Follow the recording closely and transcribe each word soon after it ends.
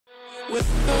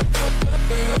Welcome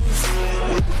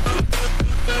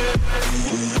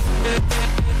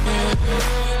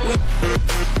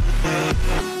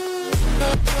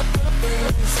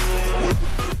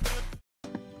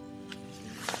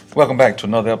back to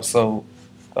another episode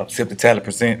of Sip the Talent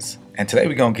Presents, and today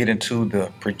we're going to get into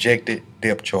the projected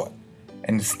depth chart.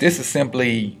 And this is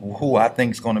simply who I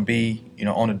think is going to be,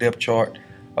 on the depth chart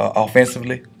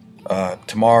offensively.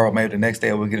 Tomorrow, maybe the next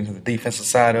day, we'll get into the defensive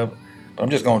side of it. But I'm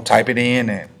just going to type it in,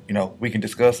 and we can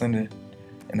discuss in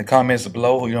the comments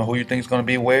below, who you think is going to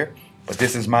be where. But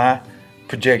this is my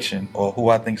projection, or who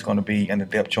I think is going to be in the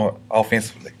depth chart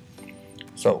offensively.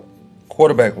 So,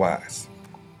 quarterback wise,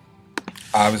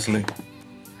 obviously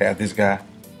have this guy.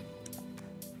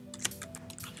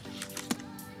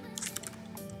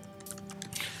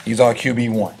 He's our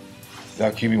QB1. He's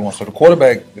our QB1. So the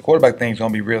quarterback thing is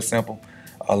gonna be real simple.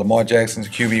 Lamar Jackson's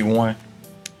QB1.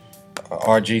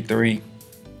 RG3.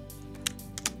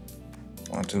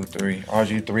 1, 2, 3.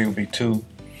 RG3 would be 2,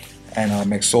 and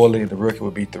McSorley, the rookie,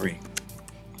 would be 3.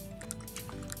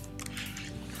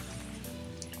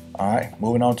 All right,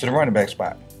 moving on to the running back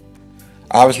spot.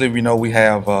 Obviously, we know we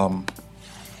have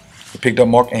we picked up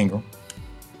Mark Ingram,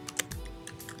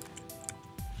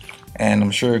 and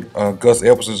I'm sure Gus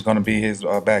Edwards is going to be his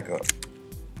backup.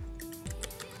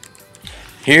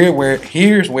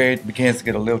 Here's where it begins to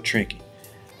get a little tricky.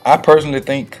 I personally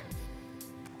think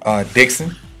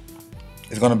Dixon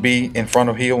is going to be in front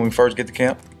of Hill when we first get to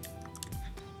camp.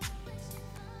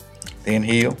 Then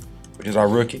Hill, which is our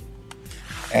rookie,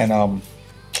 and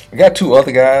we got 2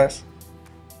 other guys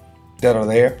that are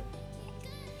there.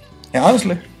 And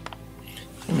honestly,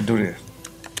 let me do this.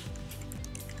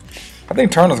 I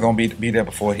think Turner's gonna be there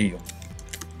before Hill.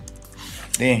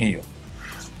 Then Hill.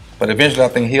 But eventually I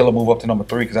think Hill will move up to number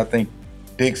 3 because I think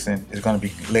Dixon is gonna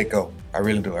be let go. I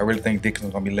really do. I really think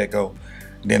Dixon's gonna be let go.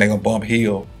 Then they're gonna bump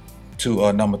Hill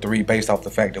to number 3 based off the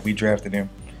fact that we drafted him,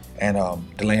 and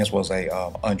DeLance was a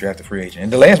undrafted free agent.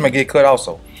 And DeLance may get cut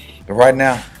also. But right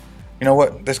now, you know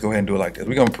what? Let's go ahead and do it like this.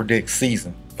 We're gonna predict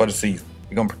season for the season.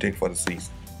 We're gonna predict for the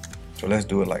season. So let's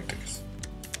do it like this.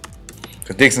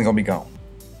 Because Dixon's gonna be gone.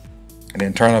 And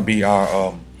then Turner be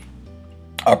our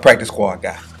practice squad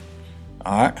guy.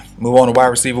 Alright. Move on to wide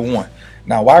receiver 1.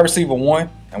 Now wide receiver 1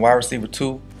 and wide receiver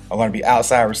 2 are gonna be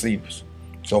outside receivers.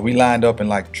 So we lined up in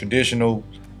like traditional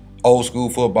old school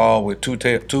football with two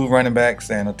running backs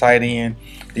and a tight end.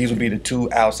 These will be the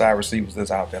 2 outside receivers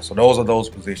that's out there. So those are those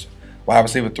positions. Wide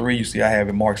receiver 3, you see I have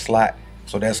it marked slot.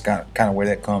 So that's kind of where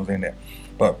that comes in there.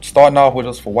 But starting off with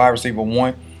us for wide receiver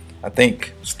 1, I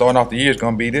think starting off the year is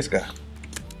going to be this guy.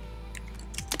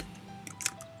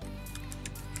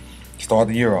 Start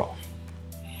the year off.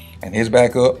 And his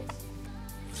backup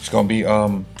is going to be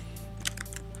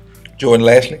Jordan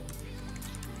Lashley.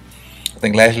 I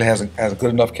think Lashley has a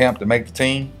good enough camp to make the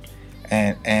team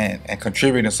and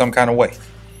contribute in some kind of way.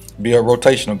 Be a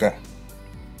rotational guy.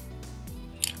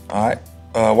 All right.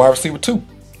 Wide receiver 2.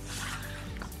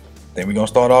 Then we're going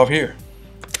to start off here.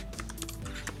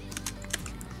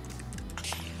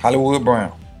 Hollywood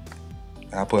Brown.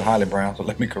 I put Holly Brown, so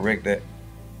let me correct that.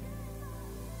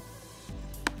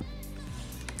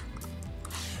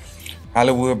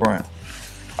 Hollywood Brown.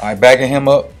 All right, backing him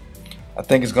up, I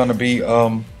think it's going to be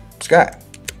Scott.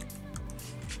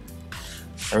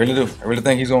 I really do. I really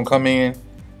think he's going to come in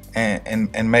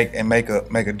and make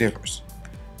a difference.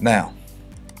 Now,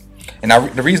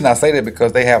 the reason I say that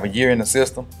because they have a year in the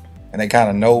system and they kind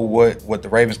of know what the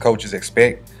Ravens coaches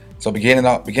expect. So beginning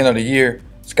of the year,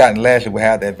 Scott and Lashley will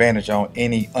have the advantage on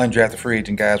any undrafted free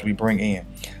agent guys we bring in.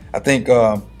 I think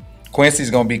Quincy's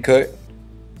going to be cut.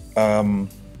 And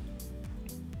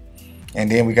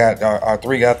then we got our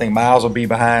 3 guys. I think Miles will be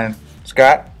behind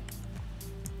Scott.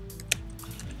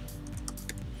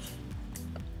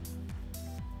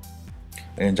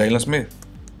 And Jalen Smith.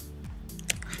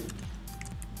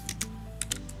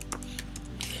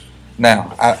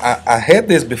 Now, I had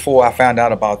this before I found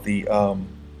out about the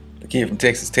kid from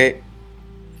Texas Tech,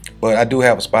 but I do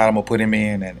have a spot I'm gonna put him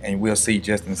in, and we'll see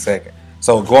just in a second.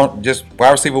 So going just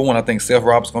wide receiver 1, I think Seth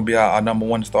Roberts is gonna be our number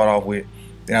 1 to start off with.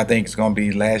 Then I think it's gonna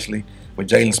be Lashley with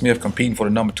Jalen Smith competing for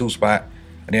the number 2 spot,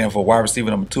 and then for wide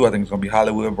receiver number 2, I think it's gonna be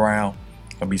Hollywood Brown,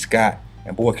 it's gonna be Scott,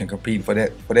 and Boyd can compete for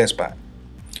that spot.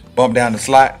 Bump down the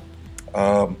slot,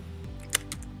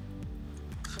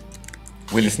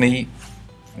 Willie Snead.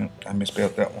 I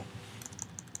misspelled that one.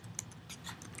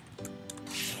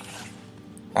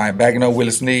 All right, backing up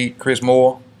Willie Snead, Chris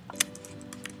Moore.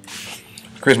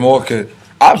 Chris Moore could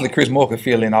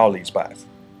fill in all these spots.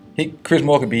 Chris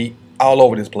Moore could be all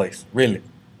over this place, really.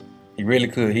 He really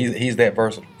could. He's that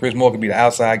versatile. Chris Moore could be the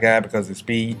outside guy because of his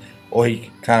speed, or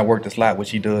he kind of work the slot, which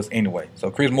he does anyway.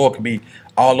 So Chris Moore can be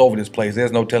all over this place.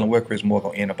 There's no telling where Chris Moore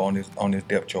gonna end up on this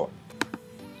depth chart.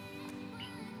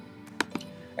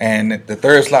 And the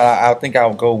third slot, I think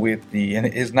I'll go with and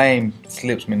his name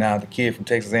slips me now, the kid from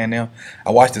Texas A&M. I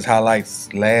watched his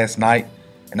highlights last night,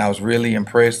 and I was really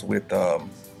impressed with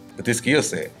this skill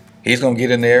set. He's going to get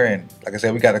in there, and like I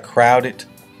said, we got a crowded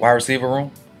wide receiver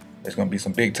room. There's going to be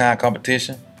some big-time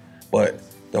competition. But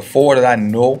the four that I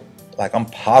know, like I'm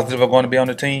positive are going to be on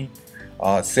the team,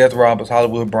 Seth Roberts,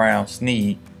 Hollywood Brown,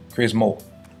 Snead, Chris Moore.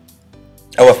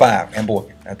 Oh, 5, and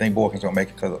Borkin. I think Borkin's going to make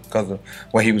it because of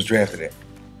where he was drafted at.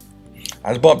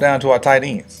 I just bumped down to our tight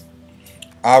ends.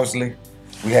 Obviously,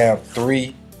 we have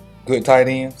 3 good tight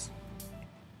ends.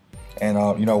 And,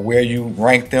 where you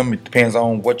rank them, it depends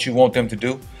on what you want them to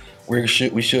do. We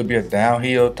should be a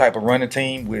downhill type of running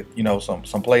team with,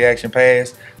 some play action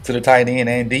pass to the tight end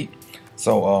and deep.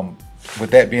 So, with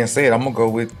that being said, I'm going to go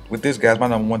with this guy as my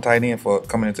number 1 tight end for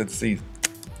coming into the season.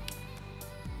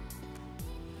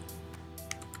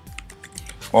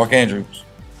 Mark Andrews.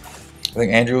 I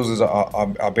think Andrews is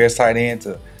our best tight end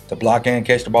to block and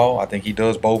catch the ball. I think he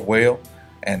does both well,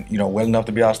 and well enough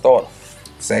to be our starter.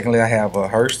 Secondly, I have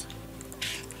Hurst.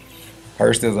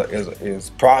 Hurst is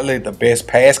probably the best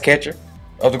pass catcher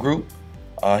of the group.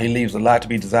 He leaves a lot to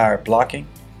be desired blocking,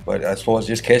 but as far as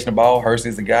just catching the ball, Hurst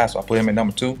is the guy, so I put him at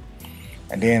number 2.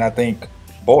 And then I think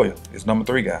Boyle is number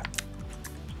 3 guy.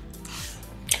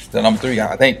 The number 3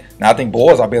 guy. I think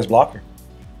Boyle is our best blocker.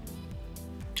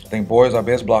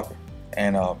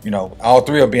 And, all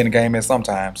 3 will be in the game at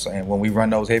sometimes. And when we run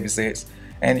those heavy sets,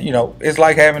 and, it's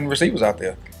like having receivers out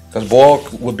there. Because Boyle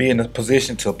would be in a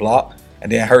position to block,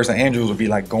 and then Hurst and Andrews would be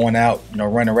like going out,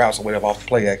 running routes or whatever off the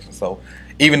play action. So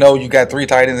even though you got 3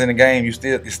 tight ends in the game,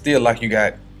 it's still like you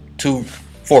got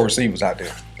 4 receivers out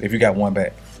there if you got 1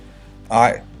 back. All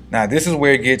right. Now, this is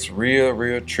where it gets real,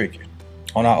 real tricky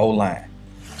on our O-line.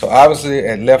 So obviously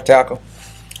at left tackle,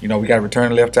 we got a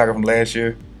return left tackle from last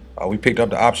year. We picked up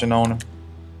the option on him.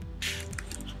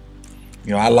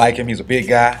 I like him. He's a big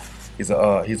guy. He's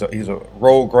a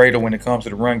road grader when it comes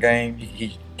to the run game.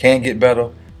 He can get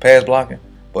better pass blocking,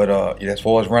 but as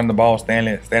far as running the ball,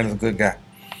 Stanley's a good guy.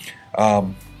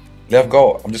 Left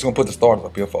guard. I'm just gonna put the starters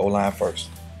up here for O-line first.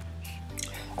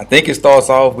 I think it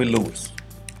starts off with Lewis.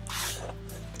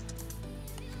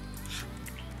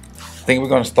 I think we're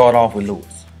gonna start off with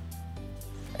Lewis,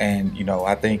 and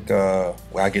I think I'll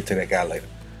get to that guy later.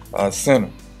 Center.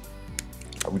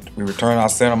 We returned our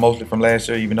center mostly from last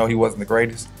year, even though he wasn't the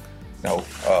greatest.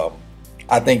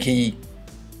 I think he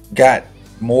got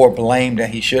more blame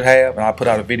than he should have, and I put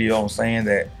out a video on saying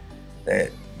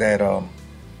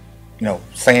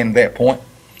saying that point.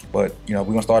 But we're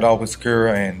gonna start off with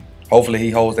Secura, and hopefully he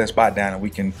holds that spot down, and we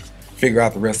can figure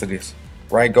out the rest of this.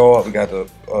 Right guard, we got the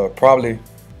probably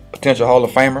potential Hall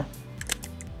of Famer,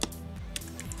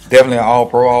 definitely an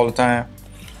All-Pro all the time.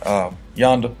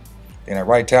 Yonder. And at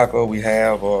right tackle, we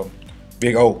have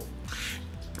Big O,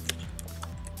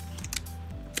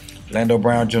 Orlando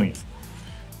Brown Jr.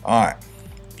 All right,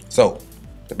 so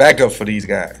the backups for these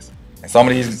guys, and some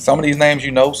of these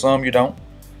names some you don't.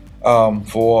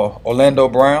 For Orlando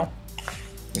Brown,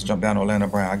 let's jump down to Orlando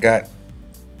Brown. I got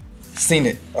seen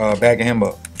it backing him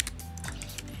up.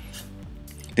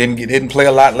 Didn't play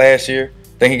a lot last year.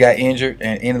 I think he got injured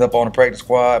and ended up on the practice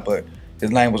squad, but his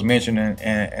name was mentioned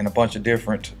in a bunch of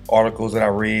different articles that I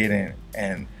read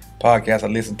and podcasts I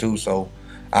listened to. So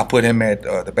I put him at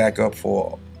the backup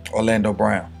for Orlando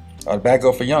Brown, the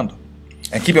backup for Yonder.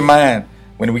 And keep in mind,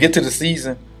 when we get to the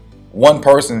season, 1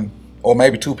 person or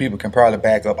maybe 2 people can probably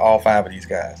back up all 5 of these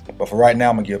guys. But for right now,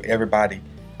 I'm going to give everybody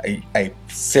a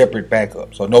separate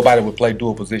backup. So nobody would play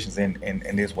dual positions in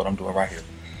this, what I'm doing right here.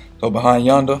 So behind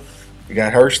Yonder, we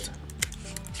got Hurst.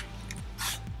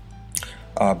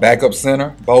 Backup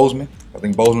center, Bozeman. I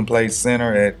think Bozeman played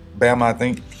center at Bama, I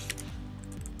think.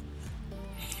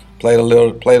 Played a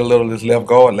little this left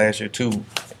guard last year too,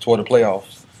 toward the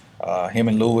playoffs. Him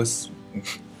and Lewis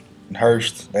and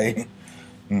Hurst,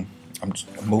 I'm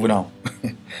moving on.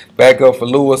 Backup for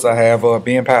Lewis, I have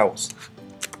Ben Powers.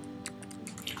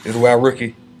 This is where our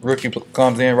rookie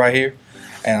comes in right here.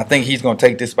 And I think he's going to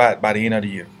take this spot by the end of the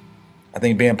year. I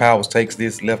think Ben Powers takes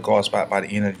this left guard spot by the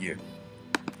end of the year.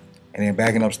 And then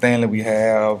backing up Stanley, we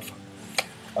have,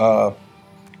 I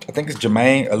think it's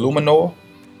Jermaine Illuminor.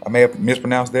 I may have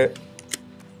mispronounced that.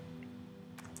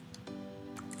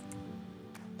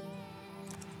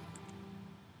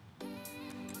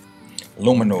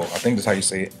 Illuminor, I think that's how you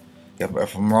say it.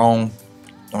 If I'm wrong,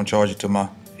 don't charge it to my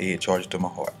head, charge it to my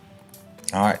heart.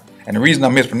 All right. And the reason I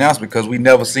mispronounced it because we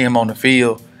never see him on the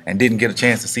field and didn't get a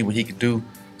chance to see what he could do.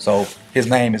 So his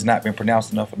name has not been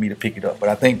pronounced enough for me to pick it up. But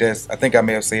I think I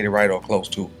may have said it right or close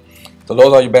to. So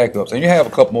those are your backups. And you have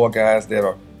a couple more guys that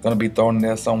are going to be thrown in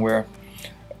there somewhere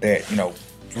that,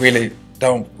 really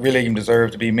don't really even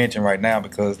deserve to be mentioned right now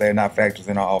because they're not factors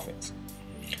in our offense.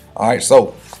 All right,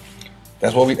 so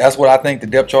that's what I think the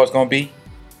depth chart is going to be.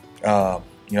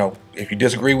 If you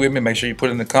disagree with me, make sure you put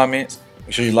it in the comments.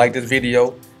 Make sure you like this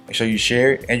video. Make sure you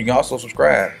share it, and you can also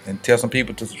subscribe and tell some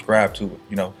people to subscribe to it.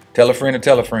 Tell a friend to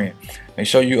tell a friend. Make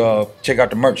sure you check out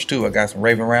the merch too. I got some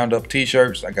Raven Roundup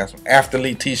t-shirts. I got some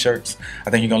Athlete t-shirts. I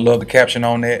think you're gonna love the caption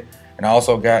on that. And I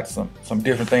also got some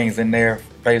different things in there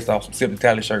based off some Sip the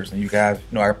Tally shirts. And you guys,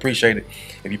 I appreciate it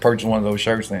if you purchase one of those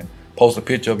shirts and post a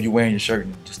picture of you wearing your shirt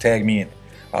and just tag me in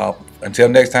it. Until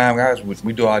next time, guys,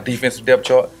 we do our defensive depth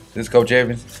chart. This is Coach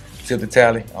Evans. Sip the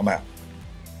Tally. I'm out.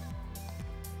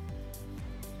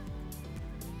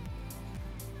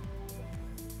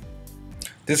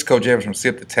 This is Coach Evans from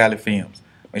Sip the Tally Films.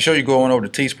 Make sure you go on over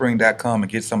to teespring.com and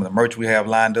get some of the merch we have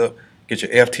lined up. Get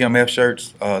your FTMF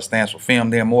shirts, stands for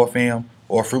Film Then More Film,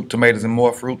 or Fruit, Tomatoes, and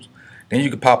More Fruits. Then you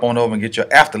can pop on over and get your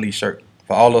Athlete shirt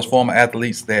for all those former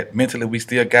athletes that mentally we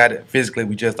still got it, physically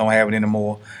we just don't have it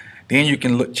anymore. Then you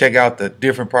can check out the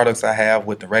different products I have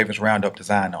with the Ravens Roundup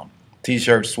design on them.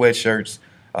 T-shirts, sweatshirts,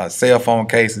 cell phone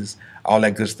cases, all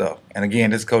that good stuff. And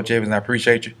again, this is Coach Evans, and I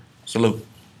appreciate you. Salute.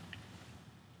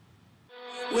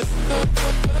 With